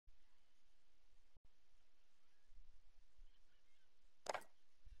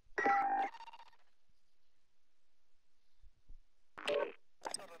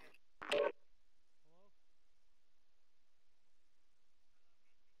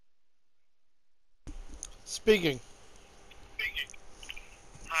Speaking.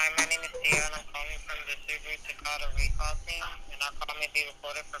 Hi, my name is Tia, and I'm calling from the Subaru Takata recall team, and our call may be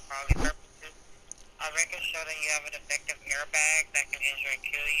recorded for quality purposes. Our records show that you have a defective airbag that can injure and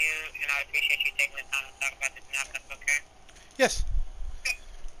kill you, and I appreciate you taking the time to talk about this now, if that's okay? Yes,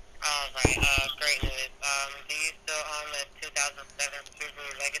 Alright, great news. Do you still own the 2007 Subaru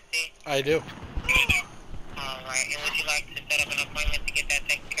Legacy? I do. Alright, and would you like to set up an appointment to get that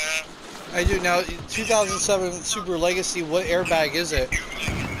taken care of? I do. Now, 2007 Subaru Legacy, what airbag is it?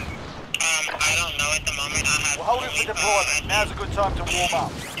 I don't know at the moment. I have We're holding for deployment. Now's a good time to warm up.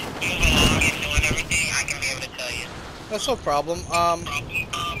 move along and doing everything. I can be able to tell you. That's no problem. I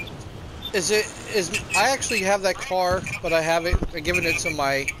actually have that car, but I've given it to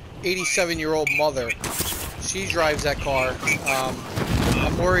my 87-year-old mother. She drives that car.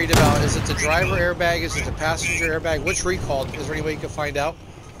 I'm worried about, is it the driver airbag, is it the passenger airbag? Which recalled? Is there any way you can find out?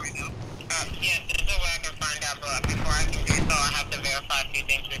 Yes, there's a way I can find out, but before I can do so, I have to verify a few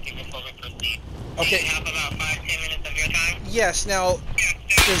things with you before we proceed. Okay. Do you have about 5-10 minutes of your time? Yes, now,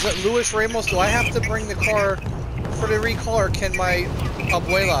 is it Luis Ramos? Do I have to bring the car for the recall, or can my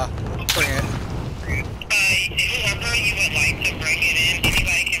abuela bring it? Whoever you would like to bring it in,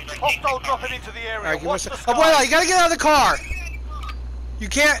 anybody can bring it. Hostile dropping into the area. Alright, give me a Watch the second. skies. Abuela, you gotta get out of the car! You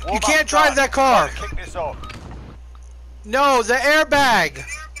can't Warm up drive time. that car! Time to kick this off. No, the airbag!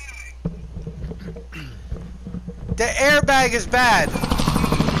 The airbag is bad.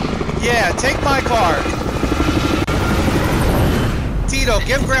 Yeah, take my car. Tito,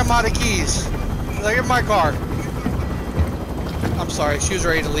 give Grandma the keys. Like, give my car. I'm sorry, she was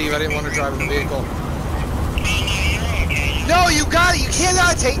ready to leave. I didn't want to drive in the vehicle. No, you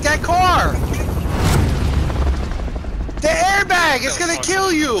cannot take that car. The airbag is gonna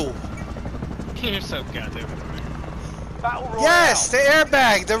kill you. You're so goddamn annoying. Battle Royale. Yes, the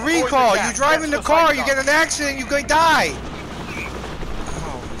airbag, the recall. You drive in the car, you get an accident, you could die.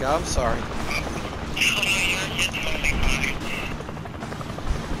 Oh my God, I'm sorry.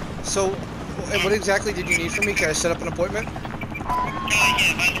 So, what exactly did you need from me? Can I set up an appointment? Yeah, I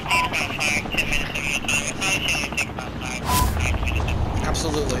just need about 5-10 minutes of your time. It probably only take about 5 minutes.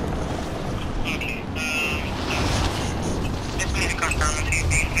 Absolutely. Okay, just need to confirm a few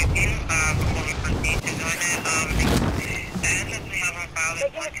things with you before we proceed to doing it. The address we have on file is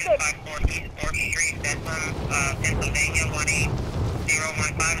 1254 East 4th Street, Bedlam, Pennsylvania 18015. Is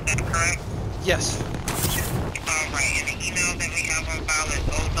that correct? Yes. Alright, and the email that we have on file is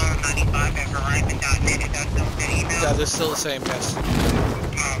ozone95@verizon.net. Is that still the email? That is still the same, yes.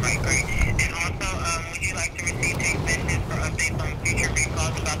 Alright, great. And also, would you like to receive text messages for updates on future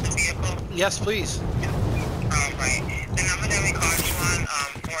recalls about the vehicle? Yes, please. Alright. The number that we called you on,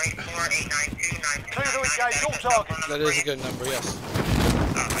 484-892-9299. Clear to engage all targets. That is a good number, yes.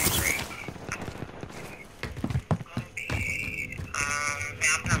 Alright, great. Okay.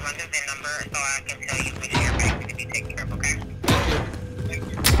 Now I'm gonna run the VIN number so I can tell you which airbag to be taken care of, okay? Thank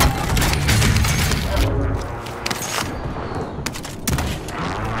you.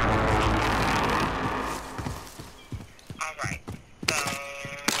 Alright. So,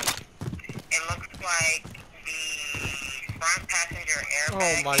 it looks like the front passenger airbag.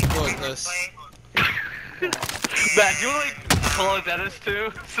 Oh my is goodness. replaced. Matt, do you want to like call a dentist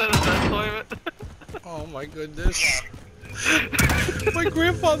too? Instead of that employment? Oh my goodness. Yes. My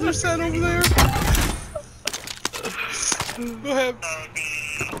grandfather sat over there. Go ahead. So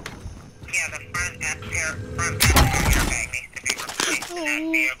the front passenger airbag needs to be replaced in that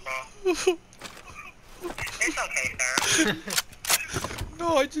vehicle. It's okay, sir.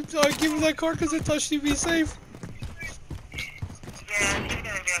 No, I gave him that car because I thought she'd be safe. Yeah, she's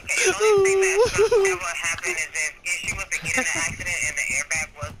gonna be okay. The only thing that will happen is if she was to get in an accident and the airbag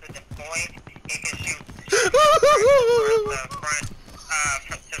was to deploy, it can shoot the front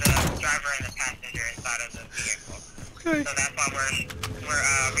to the driver and the passenger inside of the vehicle. Okay. So that's why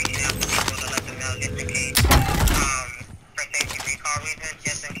we're reaching out to people to let them know just in case, for safety recall reasons,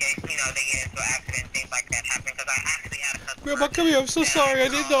 just in case, you know, they get into an accident, things like that happen. Because I actually had a customer. Grandma, come here. I'm so sorry. I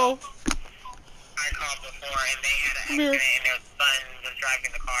didn't know. I called before and they had an Come here. accident and their son was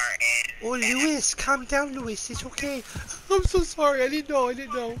driving the car and. Oh, Luis, calm down, Luis. It's okay. I'm so sorry. I didn't know. It's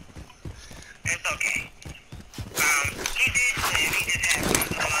okay. He did live. He just had a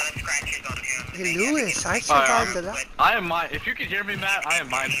lot of scratches on him. Hey, Luis, I Alright, survived that. I am mind. If you can hear me, Matt, I am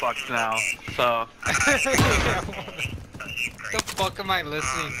mind fucked now. So. The fuck am I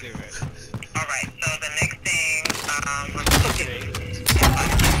listening to it? Alright, so the next thing, Look at it.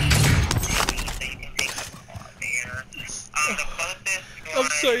 so you can take the car there. The closest I'm one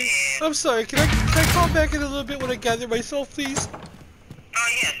sorry. is... I'm sorry. Can I call back in a little bit when I gather myself, please? Oh,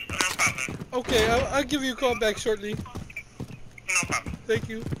 yes, no problem. Okay, I'll give you a call back shortly. No problem. Thank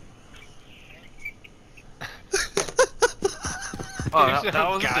you. Oh, You're that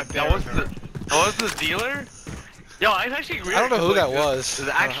so was goddamn that was the dealer. Yo, I actually really I don't know who like, that was. It's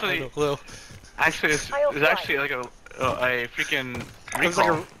I have actually no clue. it's actually like a freaking recall. It was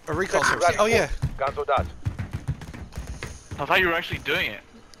like a recall service. Oh yeah. Cancel that. I thought you were actually doing it.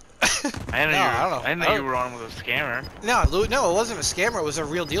 I didn't know, No, I don't know. I didn't know you were on with a scammer. No, no, it wasn't a scammer. It was a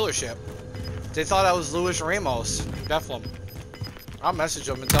real dealership. They thought I was Luis Ramos, Bethlehem. I'll message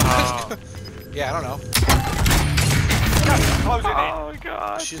them and tell them. Yeah, I don't know. Closing in. Oh my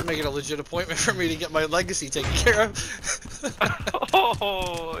god. She's making a legit appointment for me to get my legacy taken care of.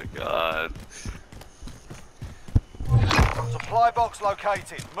 Oh my god. Supply box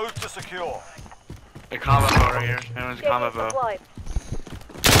located. Move to secure. A combo boat right here. Everyone's a combo boat.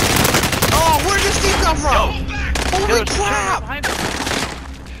 Oh, where did this team come from? Holy Yo, crap! behind us.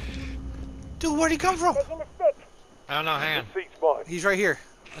 Dude, where'd he come from? I don't know, hang on. Seat spotted. He's right here,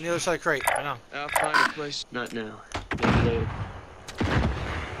 on the other side of the crate. I know. I'll find a place. Not now. Maybe later.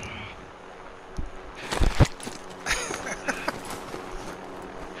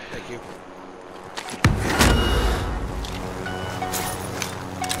 Thank you.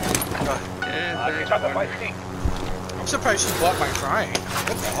 Yeah, Shut up, I think. I'm surprised she bought my crying.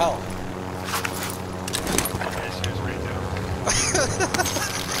 What the hell?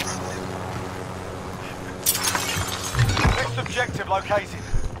 Next objective located.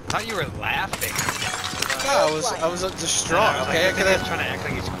 I thought you were laughing. No, I was distraught. Okay, I could He's have. trying to act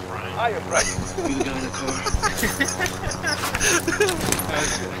like he's crying. I am ready. you the guy in the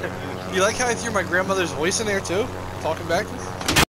car. You like how I threw my grandmother's voice in there too? Talking back?